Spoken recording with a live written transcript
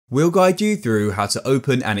We'll guide you through how to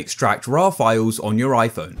open and extract RAR files on your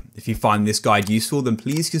iPhone. If you find this guide useful, then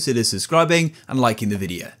please consider subscribing and liking the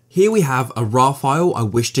video. Here we have a RAR file I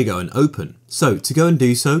wish to go and open. So to go and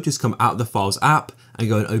do so, just come out of the Files app and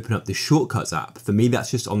go and open up the Shortcuts app. For me,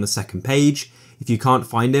 that's just on the second page. If you can't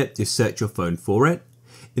find it, just search your phone for it.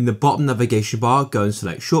 In the bottom navigation bar, go and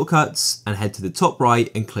select Shortcuts and head to the top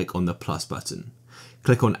right and click on the plus button.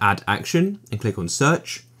 Click on Add Action and click on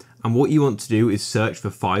Search. And what you want to do is search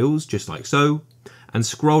for files, just like so, and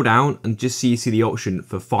scroll down and just see the option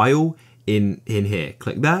for file in here.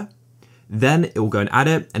 Click there. Then it will go and add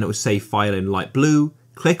it, and it will say file in light blue.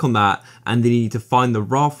 Click on that, and then you need to find the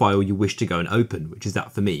RAR file you wish to go and open, which is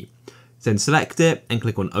that for me. Then select it and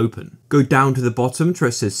click on open. Go down to the bottom to where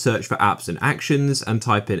it says search for apps and actions and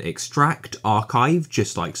type in extract archive,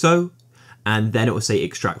 just like so. And then it will say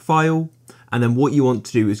extract file. And then what you want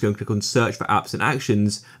to do is go and click on search for apps and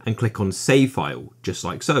actions and click on save file, just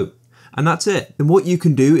like so. And that's it. Then what you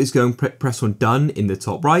can do is go and press on done in the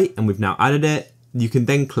top right, and we've now added it. You can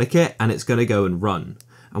then click it and it's going to go and run.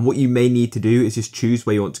 And what you may need to do is just choose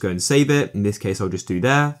where you want to go and save it. In this case, I'll just do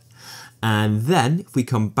there. And then if we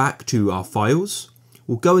come back to our files,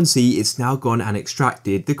 we'll go and see it's now gone and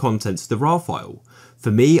extracted the contents of the RAR file.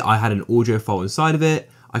 For me, I had an audio file inside of it.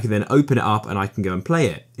 I can then open it up and I can go and play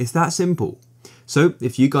it. It's that simple. So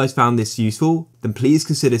if you guys found this useful, then please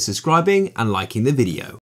consider subscribing and liking the video.